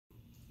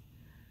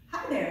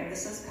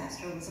This is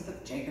Pastor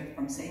Elizabeth Jager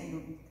from St.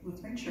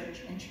 Lutheran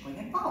Church in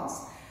Chilean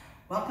Falls.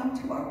 Welcome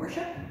to our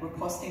worship. We're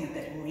posting a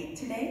bit late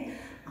today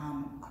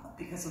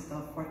because of the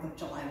 4th of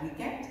July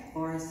weekend.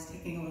 Laura's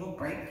taking a little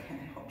break and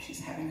I hope she's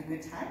having a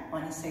good time. I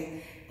want to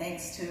say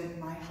thanks to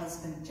my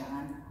husband,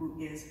 John, who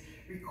is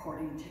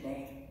recording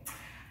today.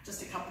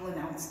 Just a couple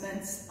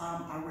announcements.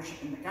 Our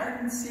Worship in the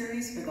Garden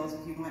series, for those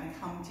of you who want to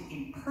come to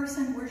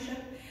in-person worship,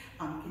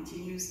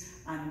 continues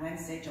on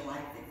Wednesday, July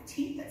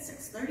 15th at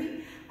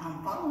 6:30.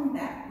 Following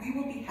that, we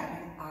will be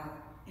having our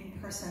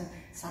in-person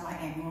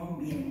semi-annual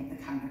meeting of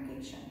the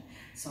congregation.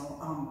 So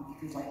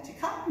if you'd like to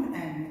come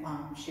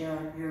and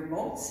share your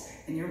votes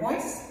and your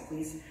voice,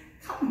 please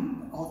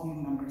come, all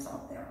new members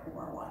out there who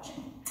are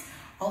watching.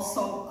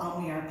 Also,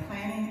 we are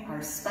planning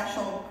our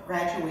special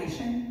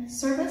graduation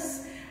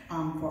service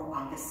for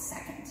August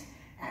 2nd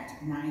at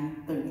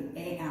 9:30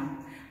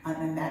 a.m.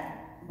 And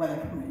that, weather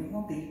permitting,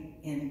 will be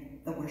in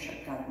the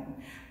worship garden.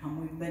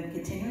 We've been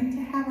continuing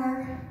to have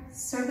our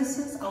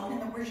services out in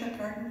the worship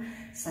garden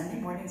Sunday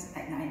mornings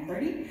at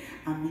 9:30.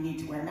 You need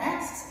to wear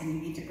masks and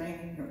you need to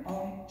bring your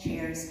own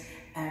chairs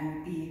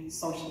and be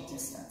social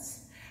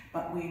distance.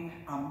 But we've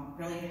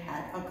really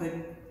had a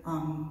good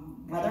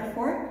weather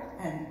for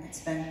it, and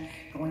it's been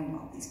going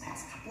well these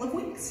past couple of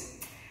weeks.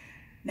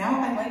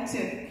 Now I'd like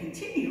to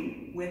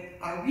continue with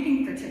our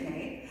reading for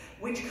today,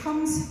 which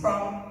comes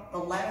from the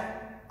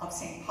letter of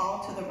St.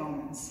 Paul to the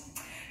Romans.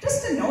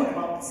 Just a note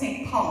about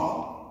St.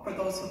 Paul, for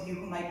those of you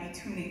who might be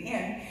tuning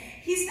in,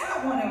 he's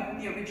not one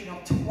of the original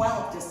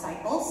 12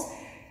 disciples.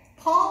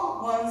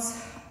 Paul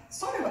was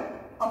sort of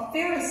a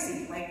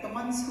Pharisee, like the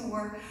ones who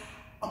were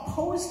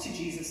opposed to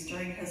Jesus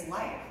during his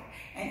life.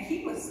 And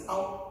he was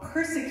out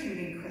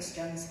persecuting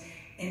Christians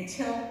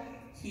until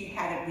he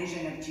had a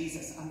vision of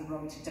Jesus on the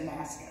road to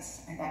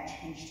Damascus, and that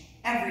changed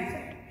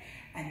everything.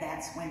 And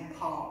that's when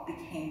Paul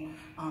became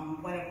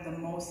one of the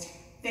most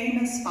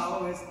famous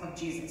followers of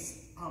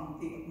Jesus,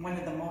 one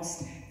of the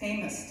most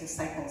famous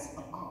disciples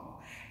of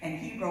all. And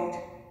he wrote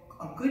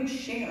a good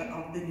share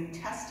of the New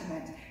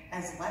Testament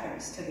as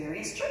letters to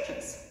various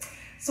churches.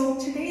 So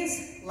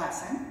today's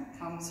lesson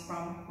comes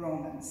from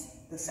Romans,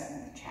 the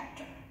 7th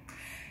chapter.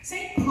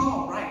 St.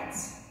 Paul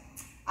writes,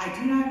 "I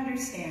do not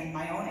understand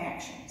my own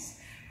actions,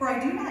 for I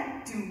do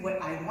not do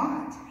what I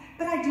want,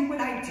 but I do what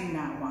I do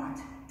not want.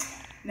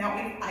 Now,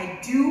 if I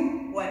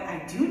do what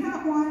I do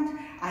not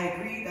want, I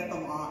agree that the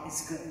law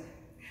is good.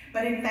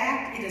 But in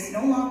fact, it is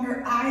no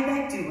longer I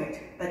that do it,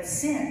 but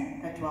sin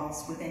that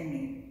dwells within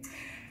me.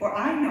 For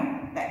I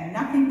know that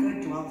nothing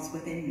good dwells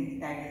within me,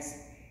 that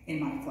is,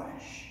 in my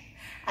flesh.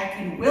 I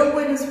can will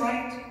what is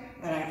right,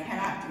 but I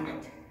cannot do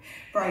it.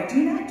 For I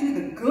do not do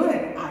the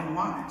good I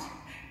want,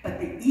 but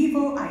the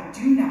evil I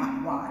do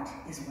not want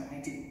is what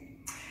I do.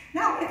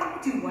 Now, if I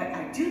do what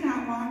I do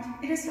not want,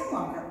 it is no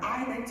longer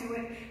I that do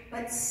it,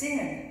 but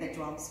sin that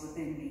dwells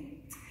within me.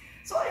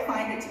 So I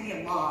find it to be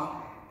a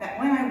law that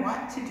when I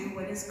want to do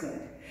what is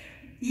good,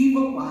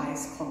 evil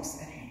lies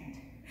close at hand.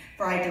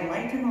 For I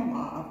delight in the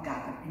law of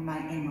God in my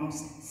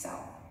inmost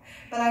self.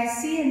 But I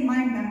see in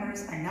my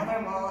members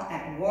another law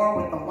at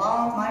war with the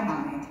law of my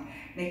mind,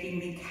 making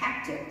me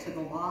captive to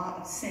the law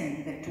of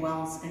sin that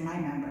dwells in my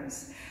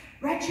members.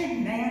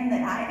 Wretched man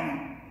that I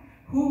am!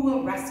 Who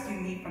will rescue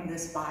me from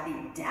this body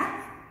of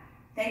death?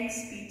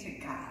 Thanks be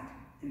to God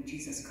through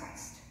Jesus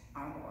Christ,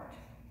 our Lord."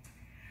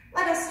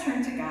 Let us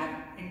turn to God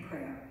in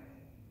prayer.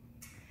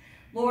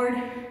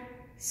 Lord,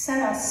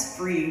 set us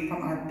free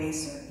from our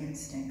baser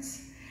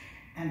instincts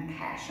and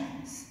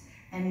passions,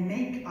 and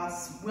make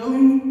us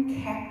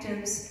willing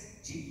captives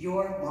to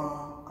your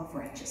law of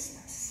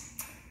righteousness.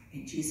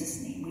 In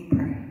Jesus' name we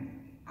pray.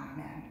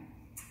 Amen.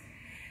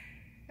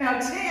 Now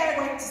today I'd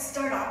like to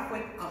start off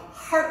with a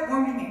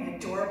heartwarming and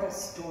adorable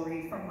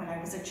story from when I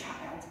was a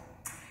child.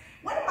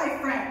 One of my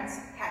friends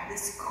had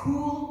this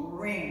cool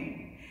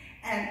ring,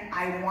 and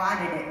I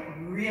wanted it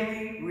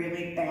really,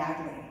 really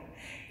badly.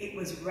 It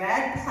was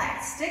red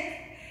plastic,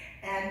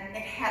 and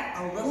it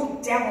had a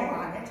little devil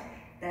on it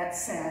that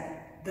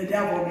said, "The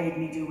devil made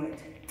me do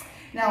it."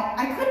 Now,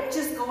 I couldn't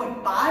just go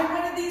and buy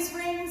one of these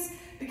rings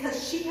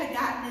because she had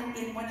gotten it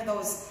in one of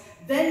those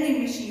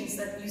vending machines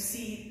that you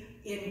see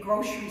in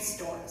grocery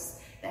stores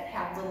that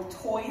have little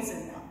toys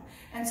in them.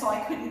 And so I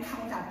couldn't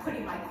count on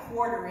putting my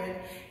quarter in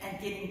and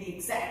getting the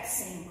exact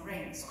same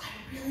ring. So I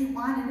really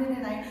wanted it,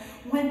 and I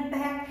went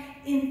back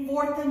and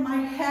forth in my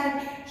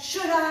head,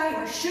 should I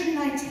or shouldn't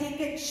I take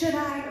it? Should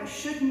I or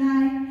shouldn't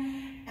I?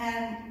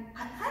 And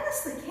I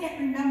honestly can't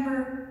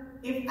remember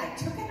if I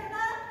took it or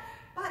not,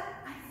 but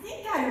I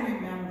think I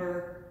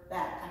remember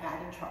that I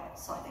got in trouble,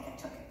 so I think I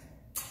took it.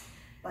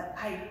 But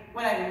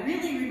what I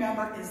really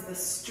remember is the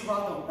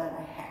struggle that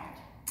I had.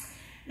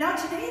 Now,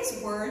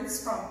 today's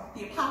words from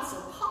the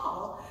Apostle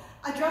Paul,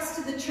 addressed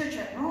to the church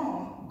at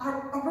Rome,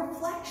 are a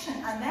reflection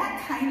on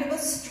that kind of a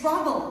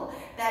struggle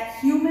that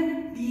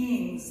human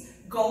beings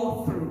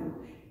go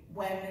through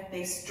when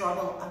they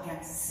struggle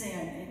against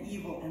sin and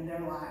evil in their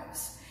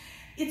lives.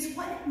 It's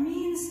what it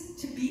means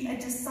to be a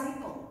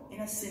disciple in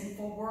a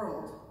sinful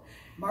world.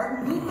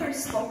 Martin Luther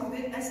spoke of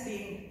it as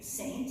being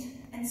saint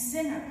and and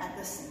sinner at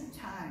the same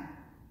time.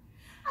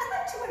 I'd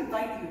like to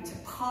invite you to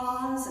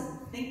pause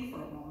and think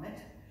for a moment.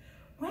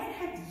 When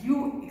have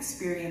you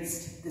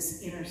experienced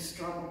this inner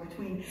struggle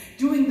between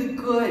doing the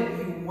good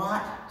you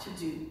want to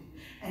do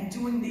and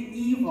doing the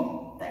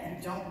evil that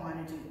you don't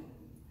want to do?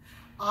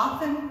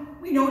 Often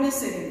we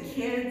notice it in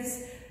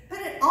kids, but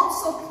it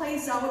also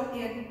plays out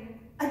in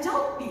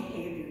adult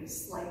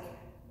behaviors like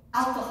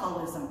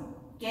alcoholism,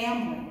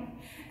 gambling,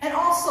 and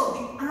also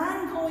the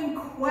ongoing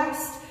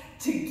quest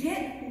to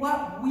get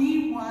what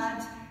we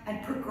want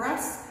and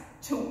progress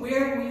to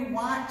where we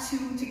want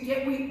to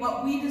get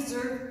what we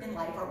deserve in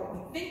life, or what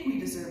we think we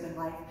deserve in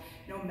life,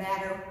 no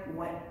matter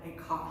what it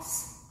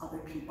costs other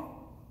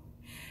people.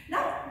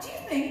 Now, do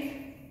you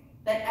think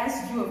that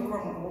as you have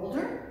grown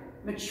older,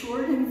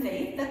 matured in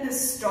faith, that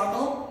this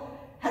struggle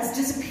has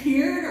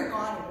disappeared or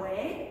gone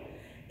away?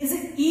 Is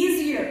it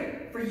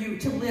easier for you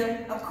to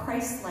live a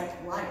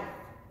Christ-like life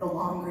the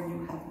longer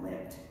you have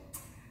lived?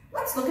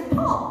 Let's look at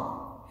Paul.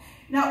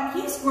 Now,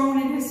 he's grown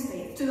in his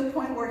faith to the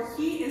point where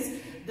he is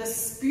the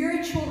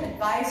spiritual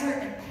advisor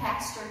and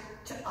pastor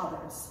to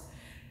others.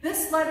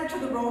 This letter to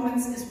the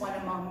Romans is one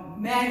among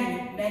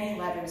many, many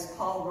letters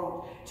Paul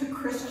wrote to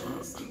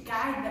Christians to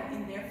guide them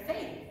in their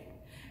faith.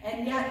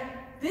 And yet,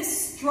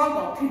 this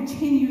struggle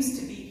continues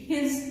to be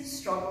his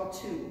struggle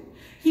too.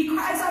 He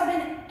cries out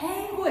in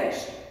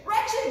anguish,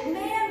 "Wretched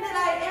man that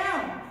I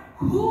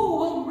am, who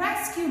will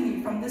rescue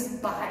me from this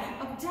body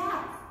of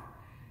death?"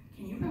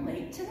 Can you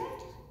relate to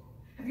that?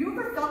 Have you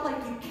ever felt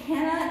like you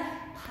cannot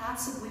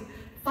possibly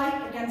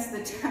fight against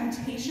the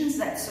temptations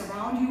that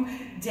surround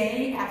you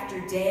day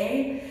after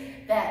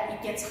day, that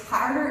it gets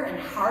harder and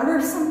harder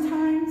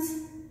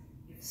sometimes?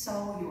 If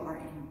so, you are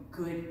in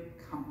good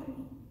company.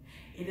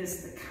 It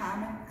is the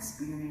common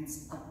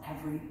experience of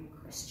every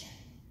Christian,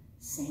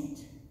 saint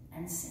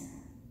and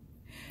sinner.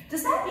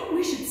 Does that mean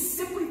we should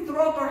simply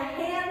throw up our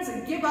hands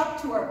and give up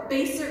to our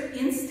baser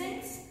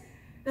instincts?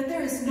 That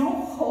there is no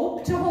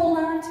hope to hold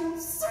on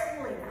to?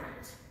 Certainly not.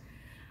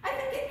 I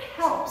think it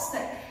helps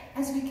that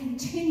as we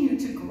continue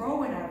to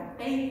grow in our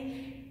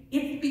faith,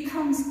 it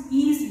becomes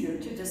easier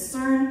to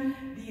discern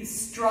these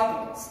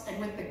struggles. And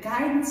with the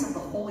guidance of the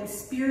Holy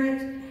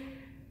Spirit,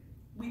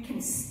 we can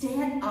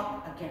stand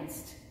up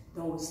against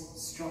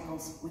those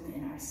struggles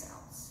within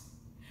ourselves.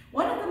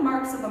 One of the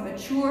marks of a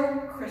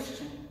mature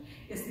Christian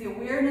is the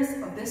awareness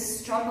of this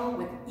struggle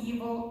with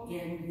evil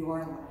in your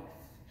life.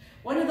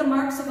 One of the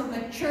marks of a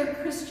mature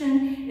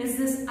Christian is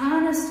this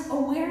honest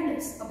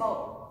awareness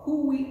about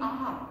who we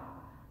are,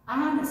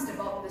 honest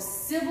about the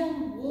civil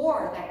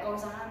war that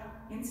goes on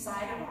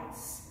inside of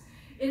us.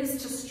 It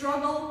is to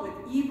struggle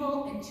with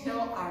evil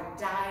until our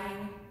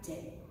dying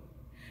day.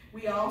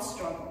 We all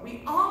struggle.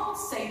 We all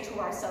say to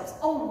ourselves,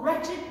 "Oh,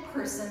 wretched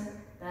person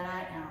that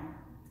I am."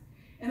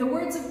 In the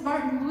words of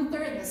Martin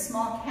Luther in the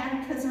Small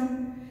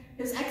Catechism,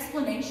 his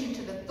explanation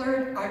to the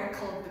third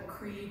article of the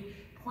Creed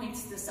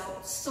points this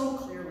out so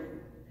clearly.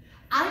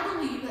 "I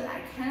believe that I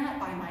cannot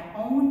by my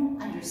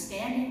own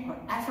understanding or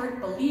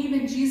effort believe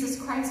in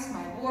Jesus Christ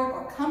my Lord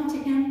or come to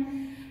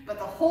him, but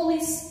the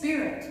Holy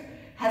Spirit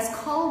has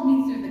called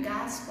me through the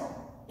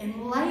gospel,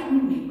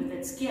 enlightened me with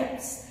its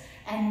gifts,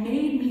 and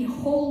made me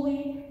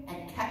holy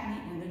and kept me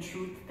in the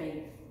true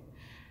faith,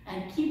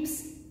 and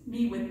keeps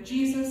me with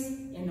Jesus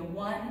in the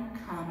one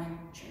common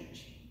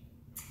church.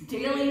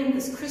 Daily in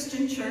this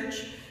Christian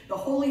church, the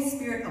Holy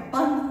Spirit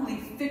abundantly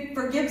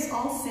forgives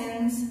all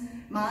sins,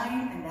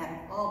 mine and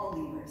that of all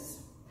believers.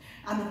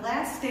 On the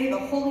last day, the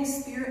Holy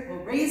Spirit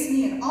will raise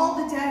me and all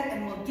the dead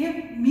and will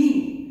give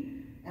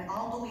me and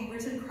all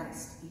believers in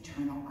Christ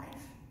eternal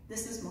life."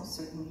 This is most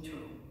certainly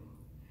true.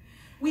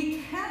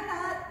 We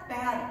cannot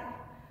battle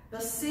the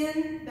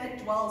sin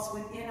that dwells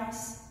within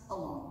us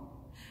alone,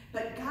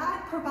 but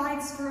God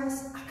provides for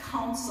us a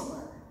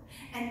counselor,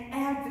 an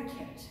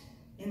advocate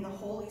in the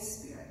Holy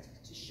Spirit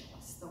to show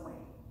us the way.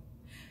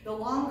 The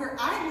longer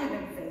I live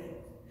in faith,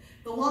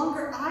 the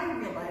longer I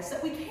realize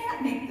that we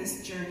can't make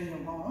this journey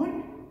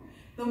alone,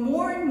 the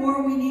more and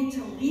more we need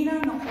to lean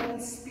on the Holy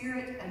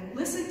Spirit and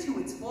listen to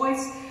its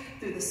voice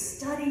through the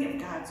study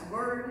of God's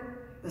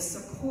Word, the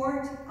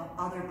support of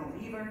other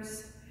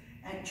believers,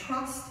 and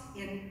trust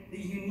in the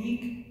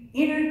unique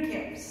inner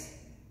gifts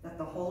that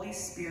the Holy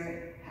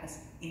Spirit has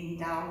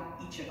endowed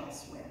each of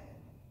us with.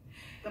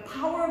 The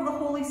power of the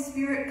Holy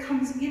Spirit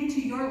comes into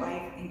your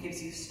life and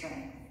gives you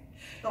strength.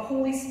 The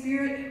Holy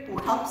Spirit who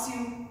helps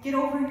you get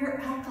over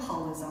your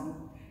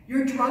alcoholism,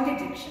 your drug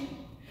addiction.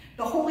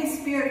 The Holy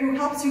Spirit who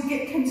helps you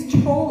get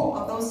control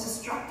of those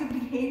destructive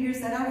behaviors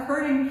that are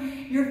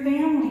hurting your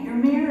family, your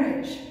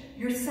marriage,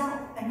 yourself,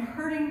 and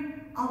hurting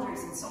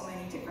others in so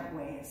many different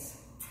ways.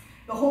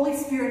 The Holy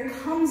Spirit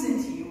comes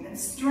into you and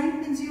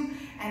strengthens you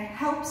and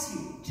helps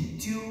you to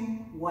do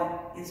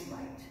what is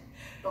right.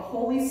 The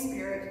Holy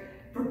Spirit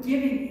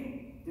forgiving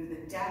you through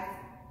the death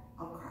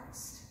of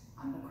Christ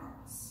on the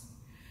cross.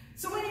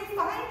 So when you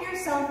find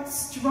yourself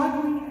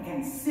struggling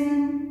against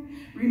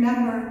sin,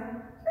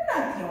 remember, you're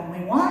not the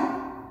only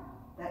one.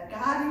 That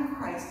God in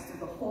Christ, through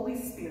the Holy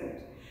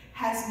Spirit,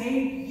 has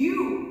made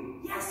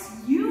you,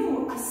 yes,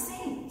 you, a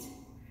saint.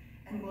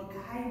 and will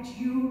guide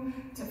you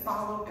to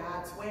follow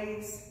God's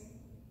ways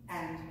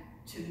and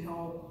to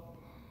know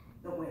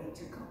the way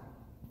to go.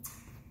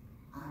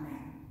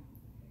 Amen.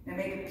 Now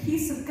may the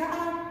peace of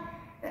God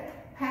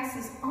that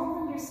passes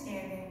all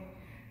understanding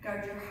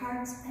guard your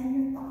hearts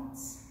and your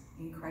thoughts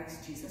in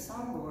Christ Jesus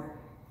our Lord.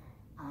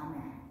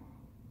 Amen.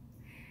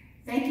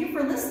 Thank you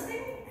for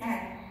listening,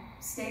 and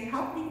stay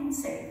healthy and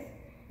safe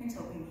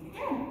until we meet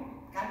again.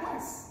 God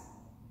bless.